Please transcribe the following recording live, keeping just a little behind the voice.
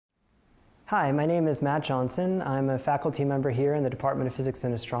Hi, my name is Matt Johnson. I'm a faculty member here in the Department of Physics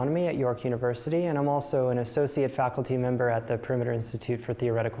and Astronomy at York University, and I'm also an associate faculty member at the Perimeter Institute for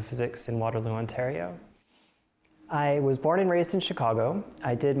Theoretical Physics in Waterloo, Ontario. I was born and raised in Chicago.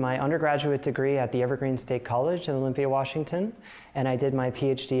 I did my undergraduate degree at the Evergreen State College in Olympia, Washington, and I did my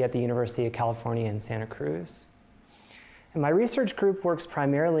PhD at the University of California in Santa Cruz. And my research group works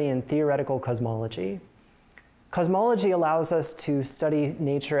primarily in theoretical cosmology. Cosmology allows us to study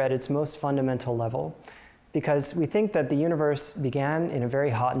nature at its most fundamental level because we think that the universe began in a very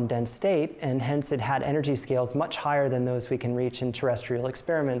hot and dense state, and hence it had energy scales much higher than those we can reach in terrestrial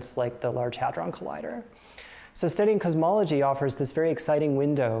experiments like the Large Hadron Collider. So studying cosmology offers this very exciting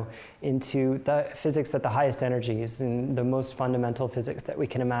window into the physics at the highest energies and the most fundamental physics that we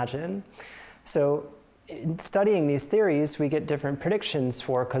can imagine. So in studying these theories, we get different predictions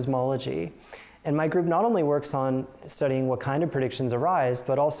for cosmology. And my group not only works on studying what kind of predictions arise,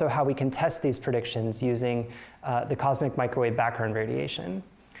 but also how we can test these predictions using the cosmic microwave background radiation.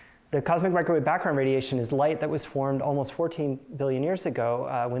 The cosmic microwave background radiation is light that was formed almost 14 billion years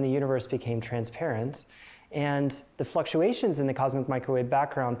ago when the universe became transparent. And the fluctuations in the cosmic microwave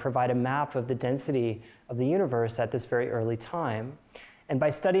background provide a map of the density of the universe at this very early time. And by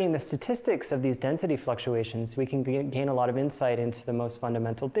studying the statistics of these density fluctuations, we can gain a lot of insight into the most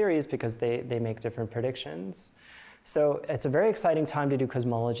fundamental theories because they make different predictions. So it's a very exciting time to do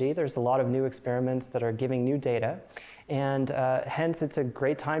cosmology. There's a lot of new experiments that are giving new data. And hence, it's a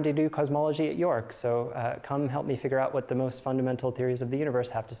great time to do cosmology at York. So come help me figure out what the most fundamental theories of the universe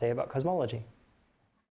have to say about cosmology.